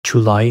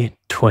July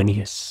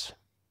 20th.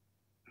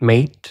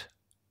 Made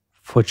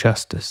for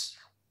justice.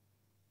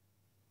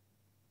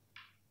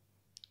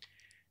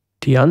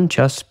 The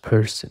unjust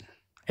person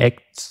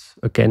acts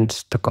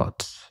against the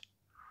gods.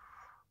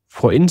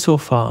 For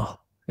insofar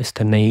as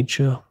the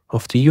nature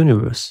of the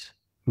universe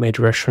made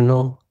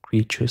rational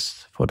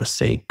creatures for the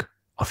sake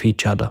of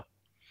each other,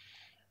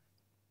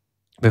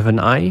 with an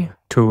eye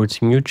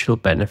towards mutual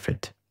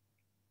benefit,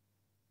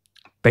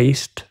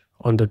 based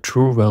on the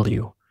true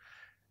value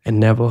and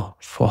never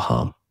for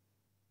harm.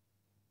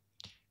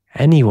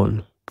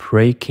 Anyone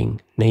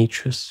breaking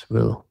nature's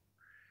will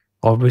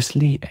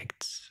obviously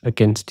acts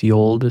against the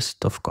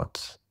oldest of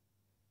gods,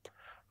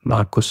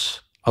 Marcus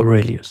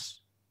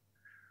Aurelius.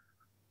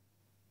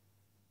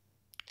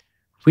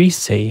 We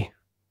say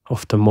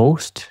of the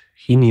most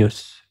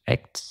heinous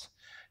acts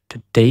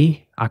that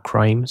they are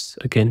crimes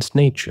against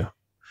nature.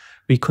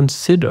 We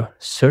consider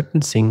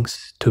certain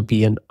things to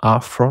be an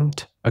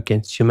affront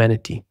against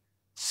humanity,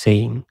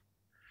 saying,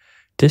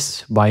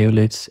 "This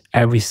violates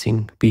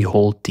everything we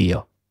hold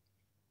dear."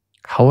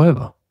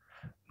 However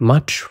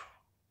much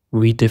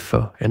we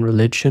differ in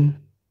religion,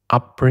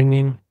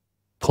 upbringing,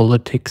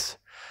 politics,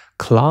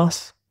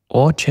 class,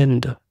 or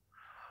gender,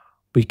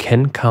 we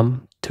can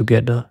come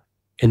together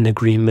in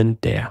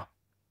agreement there.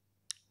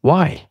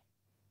 Why?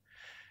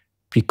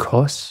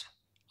 Because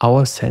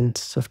our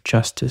sense of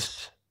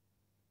justice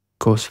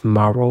goes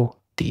marrow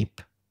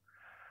deep.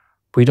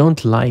 We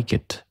don't like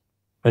it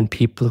when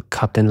people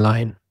cut in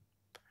line.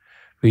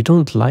 We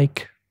don't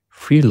like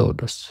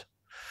freeloaders.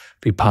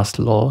 We pass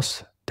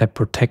laws that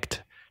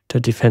protect the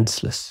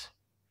defenseless,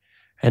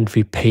 and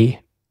we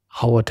pay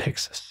our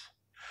taxes,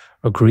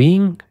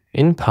 agreeing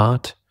in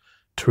part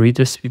to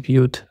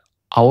redistribute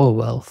our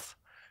wealth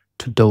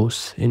to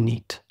those in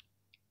need.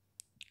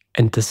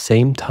 At the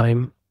same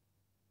time,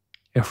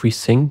 if we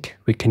think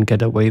we can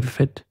get away with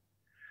it,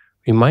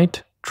 we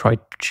might try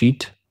to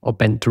cheat or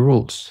bend the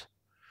rules.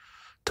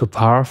 To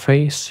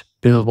paraphrase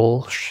Bill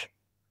Walsh,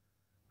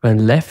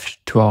 when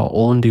left to our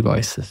own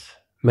devices,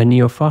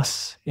 many of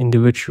us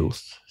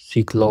individuals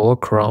seek lower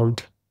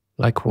ground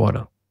like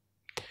water.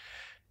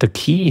 The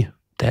key,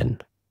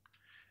 then,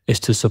 is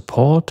to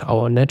support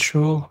our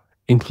natural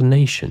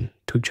inclination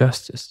to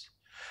justice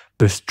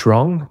with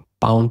strong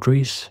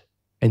boundaries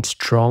and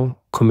strong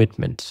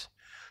commitments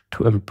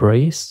to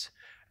embrace,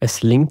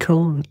 as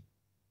Lincoln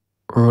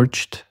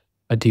urged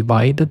a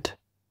divided,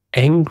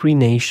 angry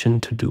nation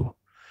to do,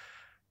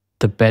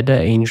 the better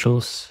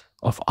angels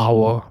of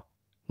our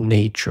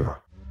nature.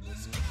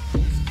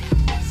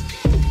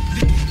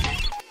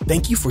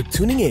 Thank you for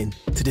tuning in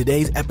to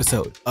today's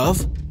episode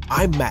of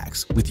I'm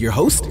Max with your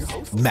host,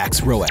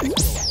 Max Roeck.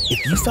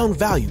 If you found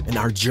value in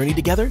our journey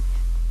together,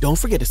 don't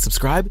forget to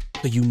subscribe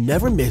so you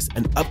never miss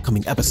an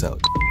upcoming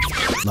episode.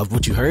 Loved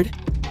what you heard?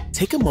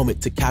 Take a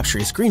moment to capture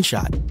a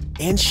screenshot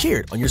and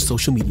share it on your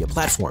social media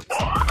platforms.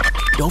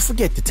 Don't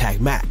forget to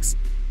tag Max.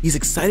 He's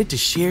excited to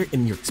share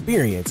in your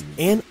experience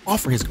and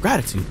offer his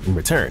gratitude in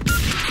return.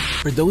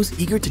 For those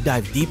eager to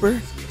dive deeper,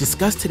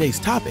 discuss today's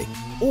topic,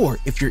 or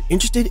if you're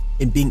interested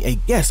in being a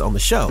guest on the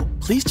show,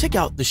 please check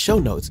out the show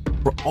notes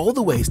for all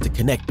the ways to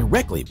connect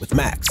directly with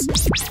Max.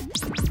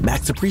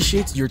 Max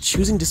appreciates your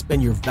choosing to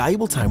spend your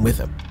valuable time with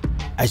him.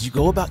 As you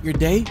go about your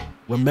day,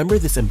 remember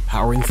this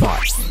empowering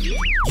thought.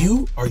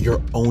 You are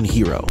your own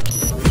hero.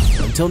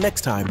 Until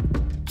next time,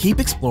 keep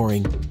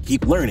exploring,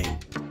 keep learning,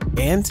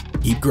 and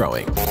keep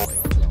growing.